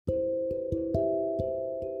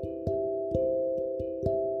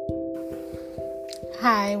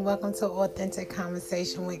Hi, welcome to Authentic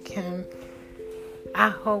Conversation with Kim. I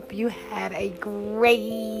hope you had a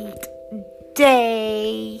great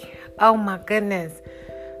day. Oh my goodness.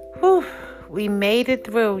 Whew. We made it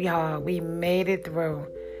through, y'all. We made it through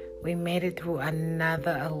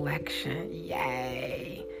another election.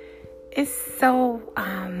 Yay. It's so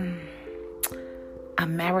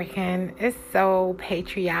American. It's so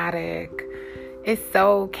patriotic. It's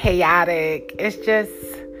so chaotic. It's just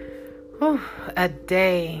a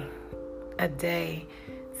day.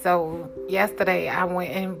 So yesterday I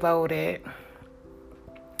went and voted,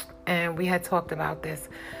 and we had talked about this.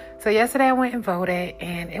 So yesterday I went and voted,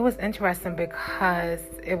 and it was interesting because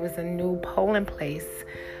it was a new polling place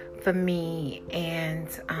for me, and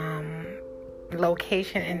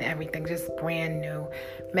location and everything, just brand new.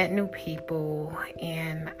 Met new people,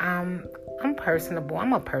 and I'm personable.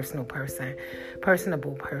 I'm a personable person,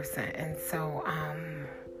 and so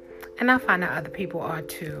and I find that other people are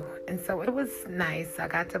too. And so it was nice. I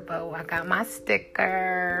got to vote. I got my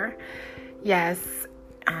sticker. Yes,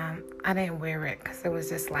 I didn't wear it because it was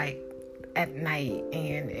just like at night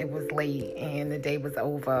and it was late and the day was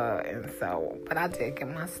over, and so. But I did get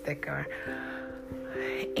my sticker.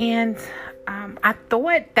 And I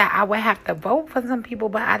thought that I would have to vote for some people,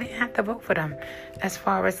 but I didn't have to vote for them as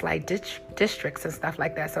far as like districts and stuff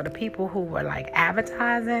like that. So the people who were like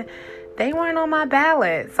advertising, they weren't on my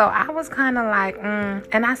ballot. So I was kind of like,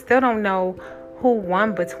 and I still don't know who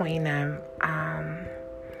won between them.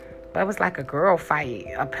 But it was like a girl fight,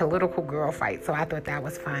 a political girl fight. So I thought that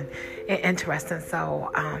was fun and interesting. So,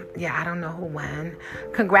 I don't know who won.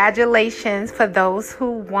 Congratulations for those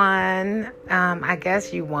who won. I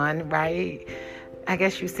guess you won, right? I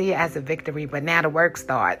guess you see it as a victory, but now the work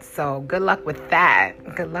starts. So good luck with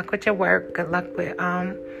that. Good luck with your work. Good luck with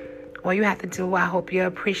all you have to do. I hope you're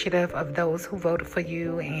appreciative of those who voted for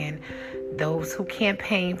you, and those who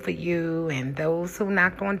campaigned for you, and those who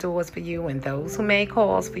knocked on doors for you, and those who made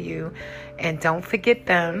calls for you. And don't forget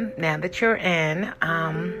them now that you're in.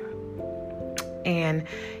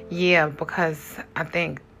 Because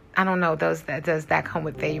I don't know, does that come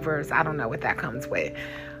with favors? I don't know what that comes with.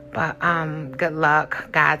 But good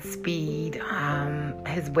luck, Godspeed,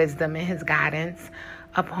 his wisdom and his guidance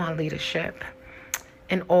upon leadership.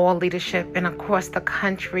 And all leadership and across the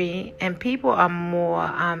country, and people are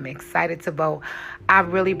more excited to vote. I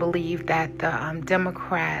really believe that the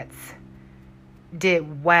Democrats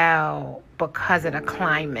did well because of the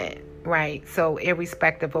climate, right? So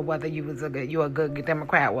irrespective of whether you're a good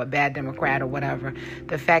Democrat or a bad Democrat or whatever,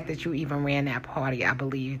 the fact that you even ran that party, I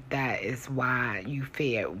believe that is why you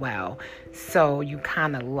fared well. So you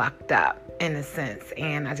kind of lucked up in a sense,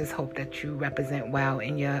 and I just hope that you represent well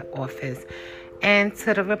in your office. And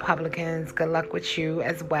to the Republicans, good luck with you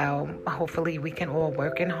as well. Hopefully we can all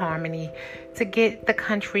work in harmony to get the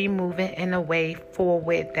country moving in a way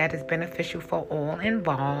forward that is beneficial for all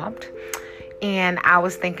involved. And I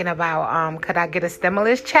was thinking about, could I get a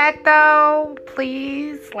stimulus check though?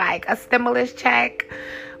 Please, like a stimulus check.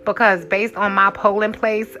 Because based on my polling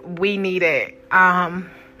place, we need it.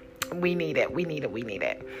 We need it.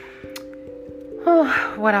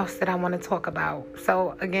 What else did I want to talk about?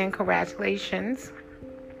 So again, congratulations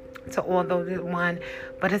to all those that won,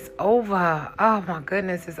 but it's over. Oh my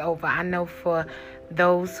goodness, it's over. I know for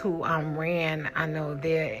those who ran, I know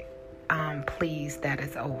they're pleased that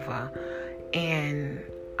it's over, and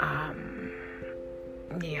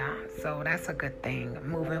so that's a good thing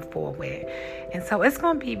moving forward. And so it's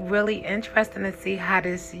going to be really interesting to see how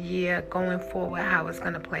this year going forward, how it's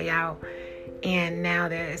going to play out. And now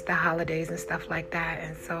there's the holidays and stuff like that.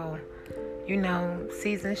 And so,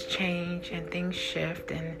 seasons change and things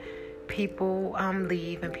shift, and people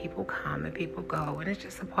leave and people come and people go. And it's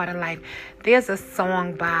just a part of life. There's a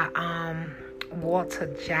song by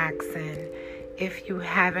Walter Jackson. If you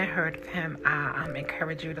haven't heard of him, I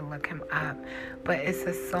encourage you to look him up. But it's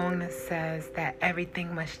a song that says that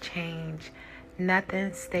everything must change.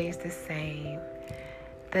 Nothing stays the same.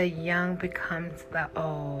 The young becomes the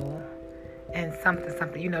old. And something,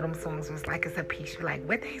 them songs was like, it's a piece. You're like,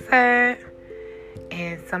 what they said?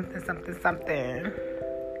 And something.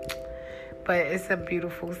 But it's a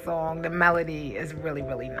beautiful song. The melody is really,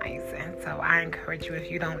 really nice. And so I encourage you,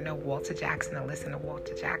 if you don't know Walter Jackson, to listen to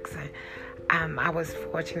Walter Jackson. I was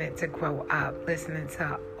fortunate to grow up listening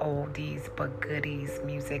to oldies but goodies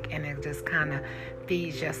music, and it just kind of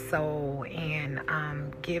feeds your soul and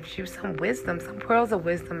gives you some wisdom, some pearls of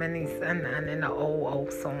wisdom in the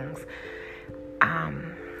old songs.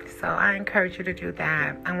 So I encourage you to do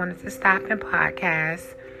that. I wanted to stop and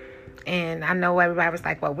podcast. And I know everybody was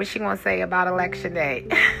like, well, what's she going to say about Election Day?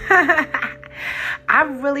 I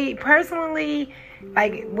really, personally,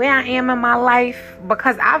 like where I am in my life,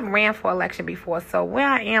 because I've ran for election before, so where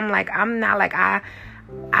I am, like, I'm not like, I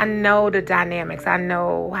know the dynamics. I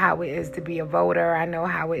know how it is to be a voter. I know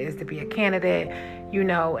how it is to be a candidate,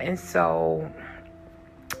 and so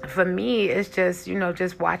for me, it's just,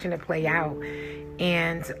 just watching it play out.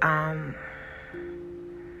 And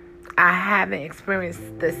I haven't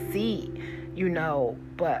experienced the seat,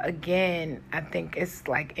 but again, I think it's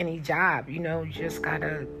like any job, you just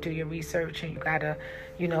gotta do your research, and you gotta,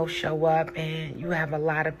 show up, and you have a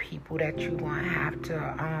lot of people that you gonna have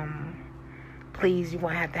to please. You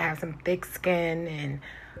gonna have to have some thick skin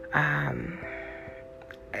and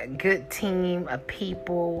a good team of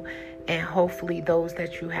people, and hopefully those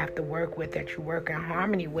that you have to work with, that you work in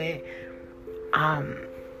harmony with.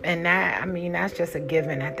 And that's just a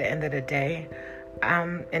given at the end of the day.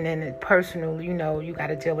 And then it personal, you got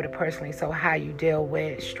to deal with it personally. So how you deal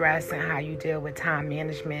with stress, and how you deal with time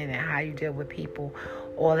management, and how you deal with people,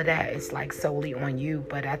 all of that is like solely on you.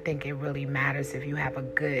 But I think it really matters if you have a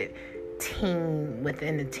good team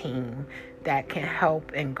within the team that can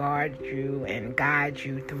help and guard you and guide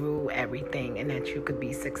you through everything, and that you could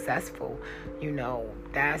be successful.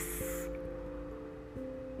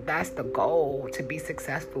 That's the goal, to be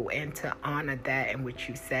successful and to honor that and what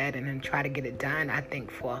you said, and then try to get it done. I think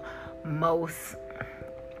for most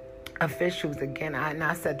officials, again,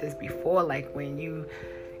 I said this before, like when you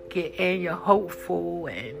get in, you're hopeful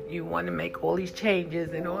and you want to make all these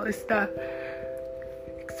changes and all this stuff.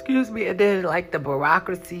 Excuse me. And then like the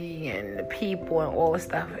bureaucracy and the people and all the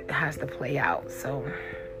stuff has to play out. So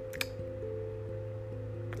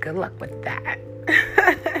good luck with that.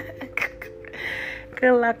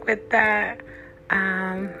 Good luck with that.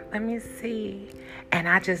 Let me see. And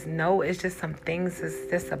I just know it's just some things. It's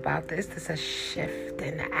just about this. It's just a shift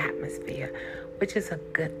in the atmosphere, which is a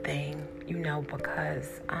good thing,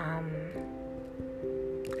 because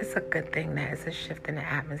it's a good thing that it's a shift in the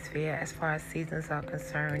atmosphere as far as seasons are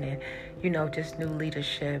concerned, and just new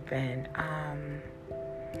leadership and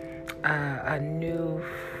a new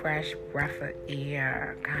fresh breath of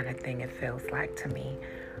air kind of thing, it feels like to me.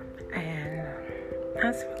 And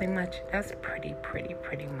that's pretty much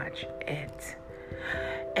it.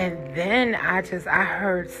 And then I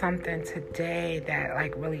heard something today that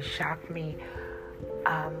like really shocked me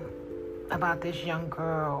about this young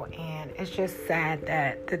girl, and it's just sad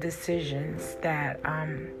that the decisions that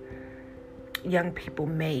young people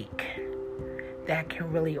make that can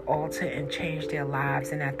really alter and change their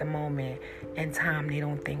lives, and at the moment in time they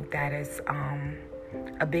don't think that is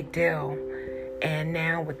a big deal. And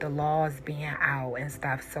now with the laws being out and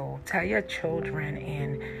stuff, so tell your children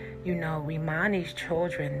and, remind these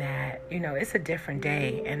children that, it's a different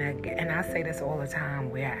day. And I say this all the time,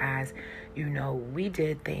 whereas, we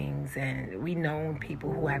did things and we know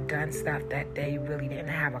people who have done stuff that they really didn't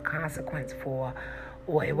have a consequence for,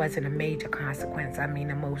 or it wasn't a major consequence. I mean,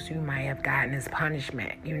 the most you might have gotten is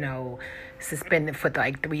punishment, suspended for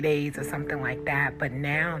like 3 days or something like that. But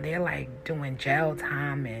now they're like doing jail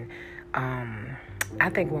time, and I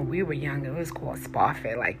think when we were young, it was called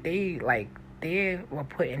Spofford. They were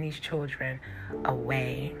putting these children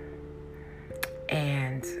away,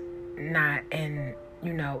 and not in,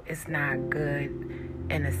 it's not good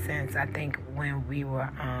in a sense. I think when we were,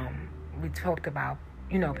 we talked about,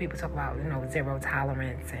 people talk about, zero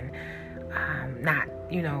tolerance, and not,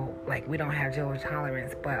 like we don't have zero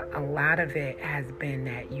tolerance, but a lot of it has been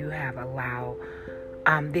that you have allowed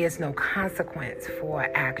there's no consequence for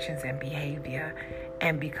actions and behavior.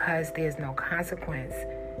 And because there's no consequence,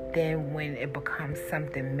 then when it becomes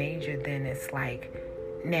something major, then it's like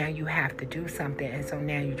now you have to do something. And so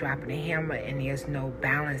now you're dropping the hammer, and there's no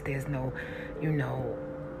balance. There's no, no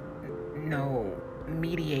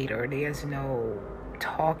mediator. There's no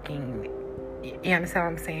talking. You understand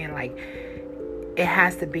what I'm saying? Like, it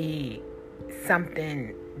has to be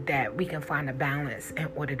something that we can find a balance in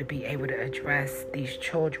order to be able to address these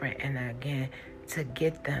children, and again, to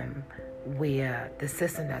get them where the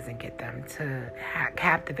system doesn't get them, to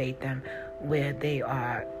captivate them where they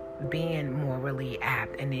are being morally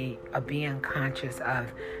apt, and they are being conscious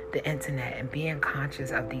of the internet, and being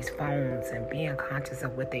conscious of these phones, and being conscious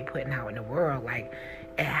of what they're putting out in the world. Like,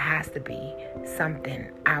 it has to be something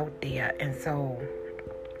out there. And so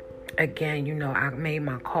again, I made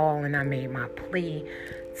my call and I made my plea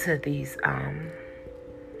to these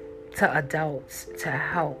to adults to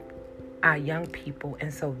help our young people.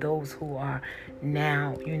 And so those who are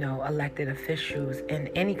now, elected officials in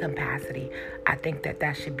any capacity, I think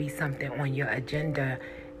that should be something on your agenda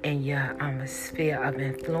and your sphere of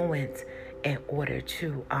influence, in order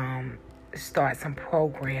to start some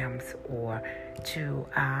programs or to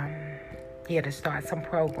start some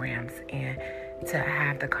programs and to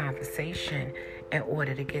have the conversation in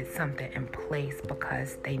order to get something in place,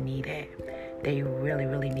 because they need it. They really,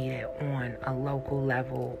 really need it on a local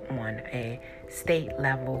level, on a state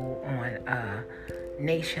level, on a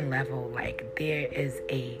nation level. Like, there is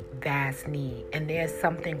a vast need. And there's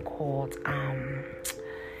something called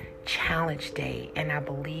Challenge Day, and I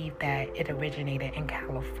believe that it originated in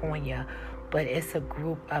California, but it's a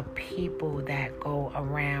group of people that go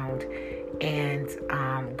around and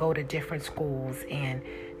go to different schools, and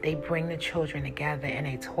they bring the children together and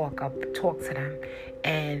they talk to them,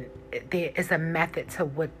 and there is a method to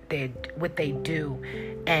what they do,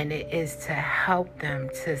 and it is to help them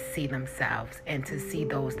to see themselves and to see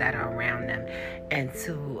those that are around them, and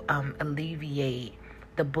to alleviate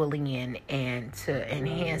the bullying and to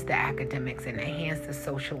enhance the academics and enhance the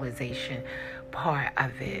socialization part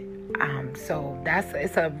of it. So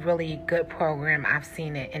it's a really good program. I've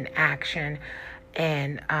seen it in action,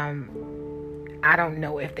 and I don't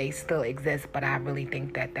know if they still exist, but I really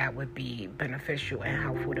think that would be beneficial and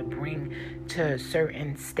helpful to bring to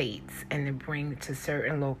certain states and to bring to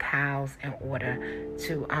certain locales in order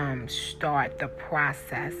to start the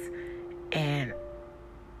process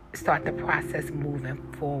moving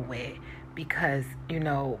forward, because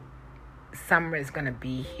summer is going to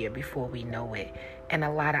be here before we know it, and a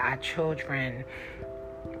lot of our children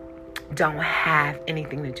don't have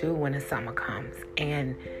anything to do when the summer comes,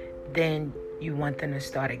 and then you want them to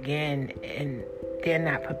start again and they're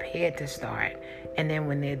not prepared to start, and then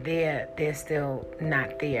when they're there, they're still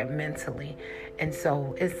not there mentally. And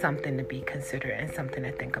so it's something to be considered and something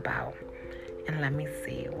to think about. And let me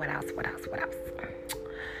see what else.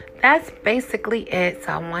 That's basically it.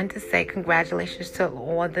 So I wanted to say congratulations to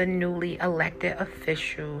all the newly elected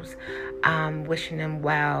officials. Wishing them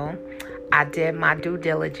well. I did my due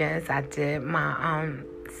diligence. I did my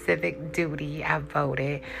civic duty. I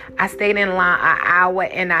voted. I stayed in line an hour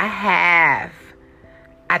and a half.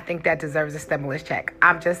 I think that deserves a stimulus check.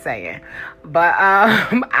 I'm just saying. But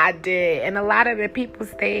I did. And a lot of the people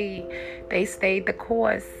stayed. They stayed the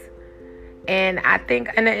course. And I think,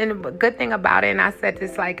 and the good thing about it, and I said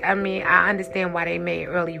this, I understand why they made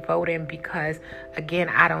early voting, because, again,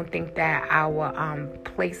 I don't think that our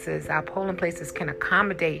polling places can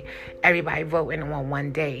accommodate everybody voting on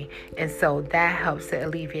one day. And so that helps to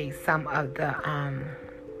alleviate some of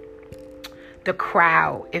the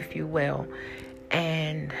crowd, if you will.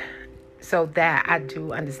 And so that I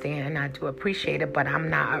do understand and I do appreciate it, but I'm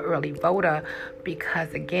not an early voter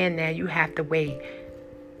because, again, now you have to wait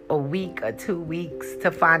a week or 2 weeks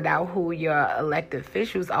to find out who your elected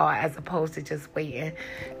officials are, as opposed to just waiting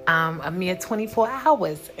a mere 24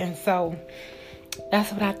 hours. And so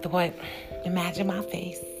that's what I thought. Imagine my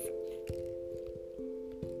face.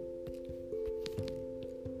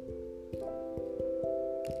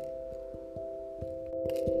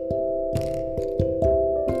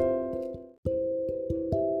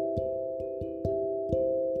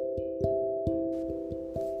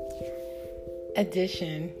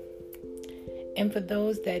 Addition. And for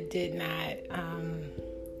those that did not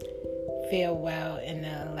fare well in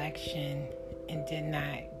the election and did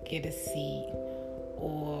not get a seat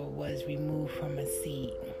or was removed from a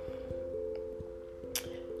seat,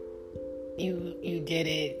 you did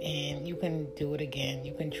it, and you can do it again.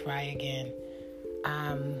 You can try again.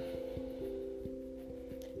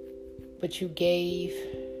 But you gave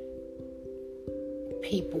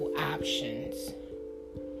people options,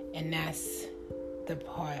 and that's the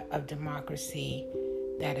part of democracy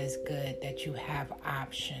that is good, that you have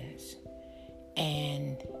options.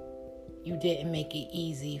 And you didn't make it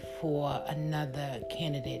easy for another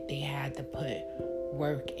candidate. They had to put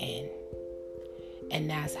work in. And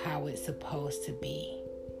that's how it's supposed to be.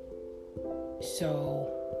 So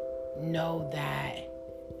know that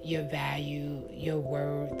your value, your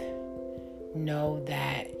worth, know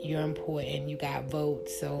that you're important. You got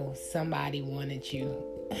votes, so somebody wanted you.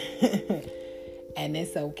 And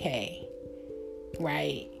it's okay,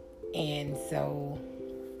 right? And so,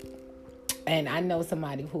 and I know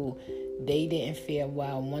somebody who they didn't fare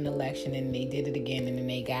well in one election and they did it again and then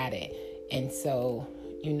they got it. And so,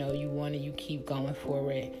 you keep going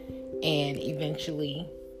for it, and eventually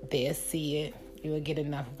they'll see it. You'll get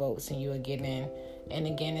enough votes and you'll get in. And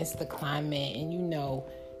again, it's the climate, and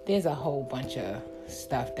there's a whole bunch of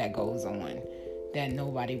stuff that goes on that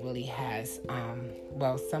nobody really has.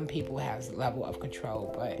 Some people have level of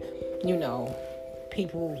control, but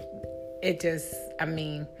people, it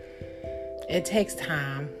takes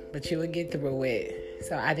time, but you will get through it.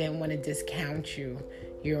 So I didn't want to discount you.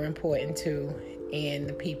 You're important too, and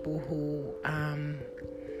the people who,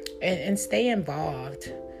 and stay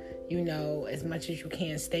involved, you know, as much as you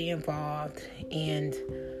can, stay involved. And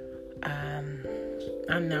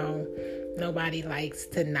I know nobody likes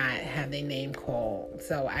to not have their name called,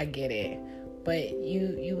 so I get it. But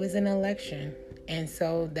you was in an election, and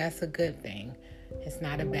so that's a good thing. It's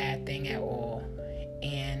not a bad thing at all.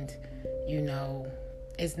 And, you know,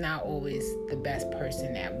 it's not always the best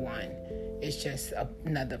person that won. It's just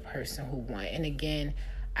another person who won. And again,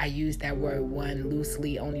 I use that word "won"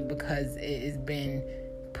 loosely only because it has been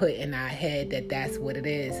put in our head that that's what it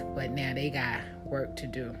is. But now they got work to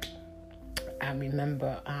do. I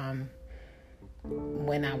remember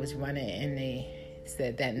when I was running, and they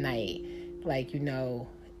said that night, like, you know,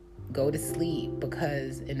 go to sleep,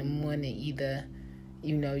 because in the morning either,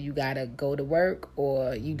 you know, you gotta go to work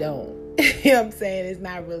or you don't. You know what I'm saying? It's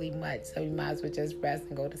not really much, so you might as well just rest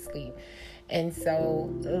and go to sleep. And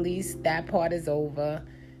so at least that part is over,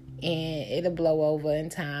 and it'll blow over in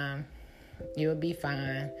time. You'll be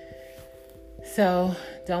fine. So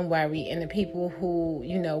don't worry. And the people who,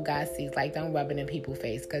 you know, God sees, like, don't rub it in people's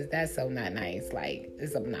face, because that's so not nice. Like,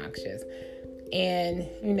 it's obnoxious. And,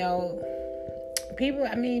 you know, people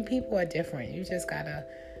are different. You just gotta,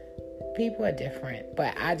 people are different.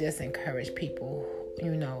 But I just encourage people,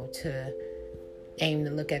 you know, to aim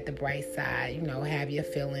to look at the bright side, you know, have your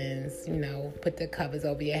feelings, you know, put the covers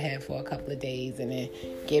over your head for a couple of days, and then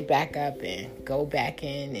get back up and go back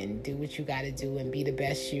in and do what you got to do and be the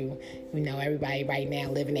best you. You know, everybody right now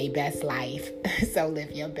living their best life. So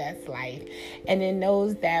live your best life. And then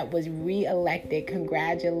those that was reelected,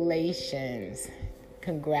 congratulations.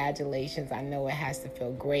 Congratulations. I know it has to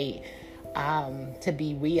feel great to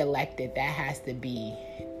be reelected. That has to be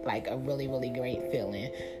like a really, really great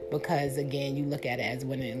feeling, because again, you look at it as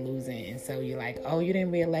winning and losing, and so you're like, oh, you didn't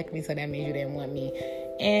reelect me, so that means you didn't want me.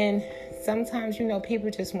 And sometimes, you know, people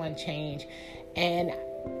just want change, and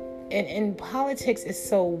in politics it's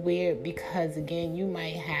so weird, because again, you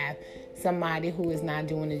might have somebody who is not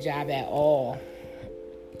doing the job at all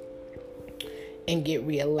and get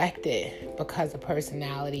reelected because of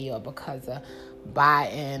personality, or because of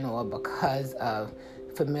buy-in, or because of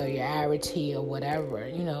familiarity, or whatever.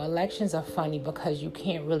 You know, elections are funny because you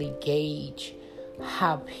can't really gauge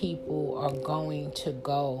how people are going to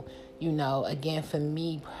go. You know, again, for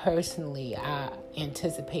me personally, I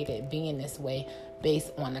anticipated being this way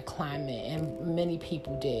based on the climate, and many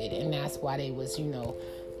people did, and that's why they was, you know,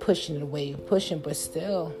 pushing the way pushing. But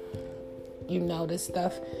still, you know, this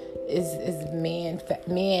stuff is manufactured.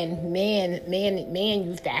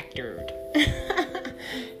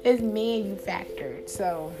 It's manufactured.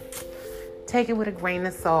 So take it with a grain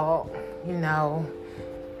of salt. You know,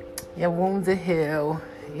 your wounds will heal.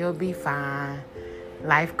 You'll be fine.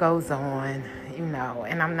 Life goes on, you know.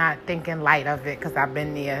 And I'm not thinking light of it, because I've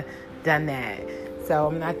been there, done that. So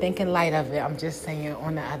I'm not thinking light of it. I'm just saying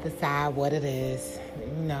on the other side what it is,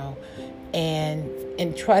 you know.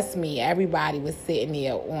 And trust me, everybody was sitting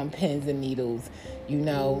there on pins and needles. You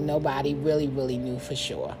know, nobody really, really knew for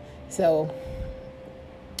sure. So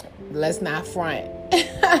let's not front.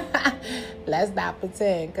 Let's not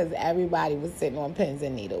pretend, because everybody was sitting on pins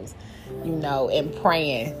and needles, you know, and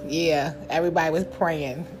praying. Yeah, everybody was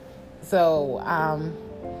praying. So,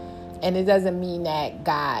 and it doesn't mean that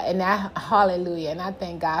God, and that, hallelujah, and I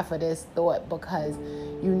thank God for this thought, because,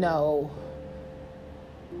 you know,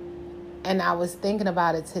 and I was thinking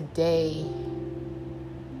about it today,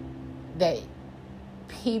 that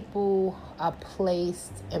people are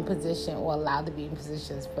placed in position, or allowed to be in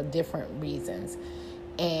positions, for different reasons.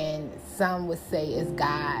 And some would say it's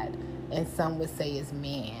God, and some would say it's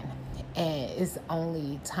man. And it's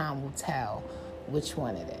only time will tell which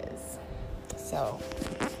one it is. So,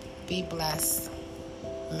 be blessed.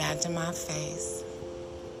 Imagine my face.